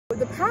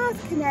The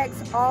path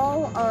connects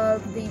all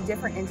of the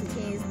different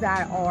entities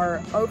that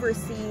are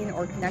overseen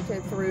or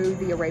connected through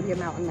the Arabian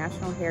Mountain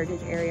National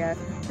Heritage Area,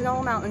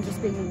 Panola Mountain just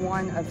being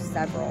one of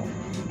several.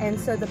 And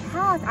so the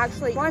path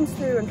actually runs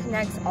through and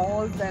connects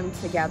all of them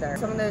together.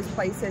 Some of those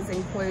places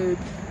include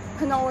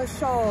Panola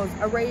Shoals,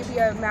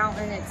 Arabia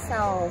Mountain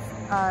itself,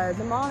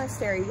 the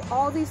monastery.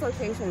 All these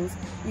locations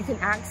you can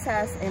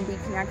access and be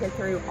connected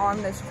through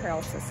on this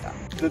trail system.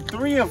 The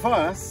three of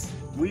us,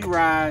 we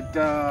ride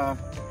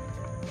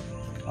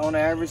on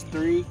average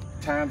 3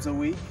 times a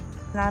week.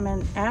 I'm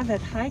an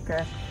avid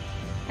hiker,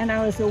 and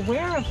I was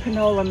aware of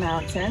Panola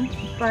Mountain,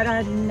 but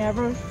I'd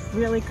never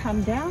really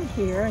come down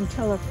here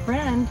until a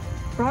friend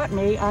brought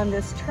me on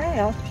this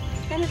trail,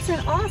 and it's an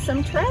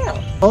awesome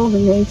trail. All the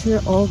nature,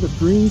 all the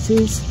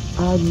breezes,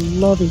 I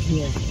love it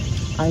here.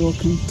 I will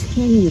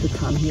continue to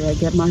come here. I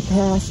get my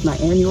pass, my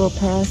annual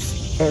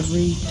pass,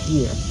 every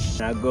year.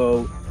 I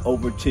go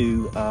over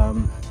to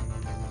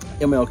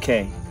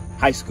MLK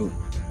High School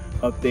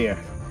up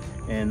there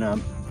and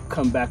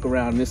come back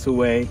around this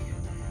way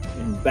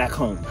and back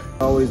home.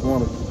 I always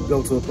want to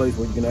go to a place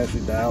where you can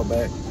actually dial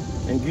back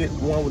and get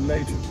one with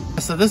nature.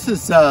 So this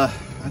is, I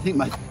think,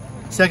 my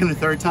second or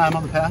third time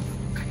on the path.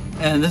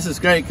 And this is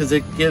great because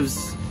it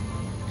gives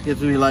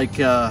me like,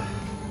 I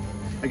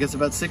guess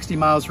about 60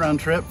 miles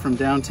round trip from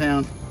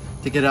downtown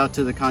to get out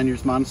to the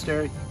Conyers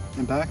Monastery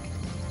and back.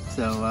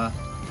 So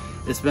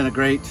it's been a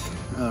great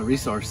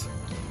resource,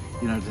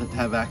 you know, to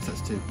have access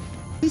to.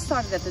 We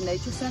started at the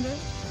nature center.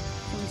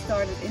 We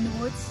started in the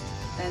woods,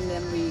 and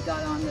then we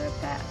got on the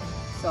path.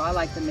 So I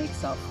like the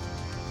mix of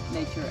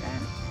nature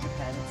and the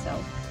path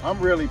itself. I'm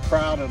really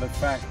proud of the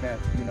fact that,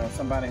 you know,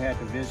 somebody had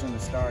the vision to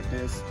start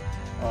this.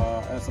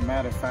 As a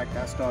matter of fact,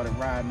 I started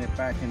riding it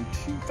back in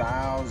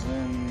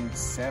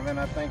 2007,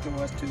 I think it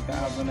was,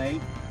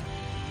 2008.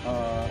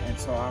 And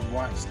so I've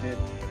watched it,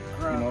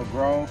 you know,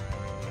 grow.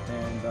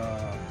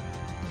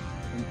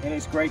 And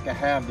it's great to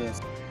have this.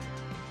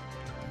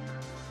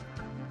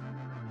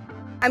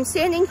 I'm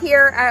standing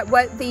here at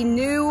what the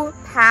new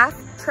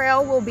path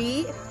trail will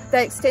be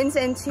that extends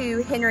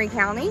into Henry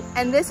County,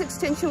 and this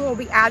extension will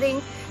be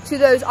adding to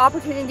those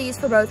opportunities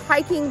for both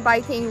hiking,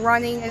 biking,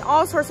 running, and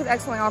all sorts of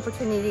excellent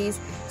opportunities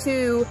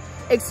to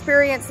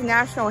experience the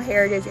National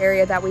Heritage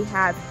Area that we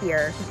have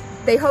here.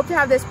 They hope to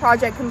have this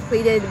project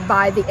completed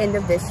by the end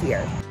of this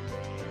year.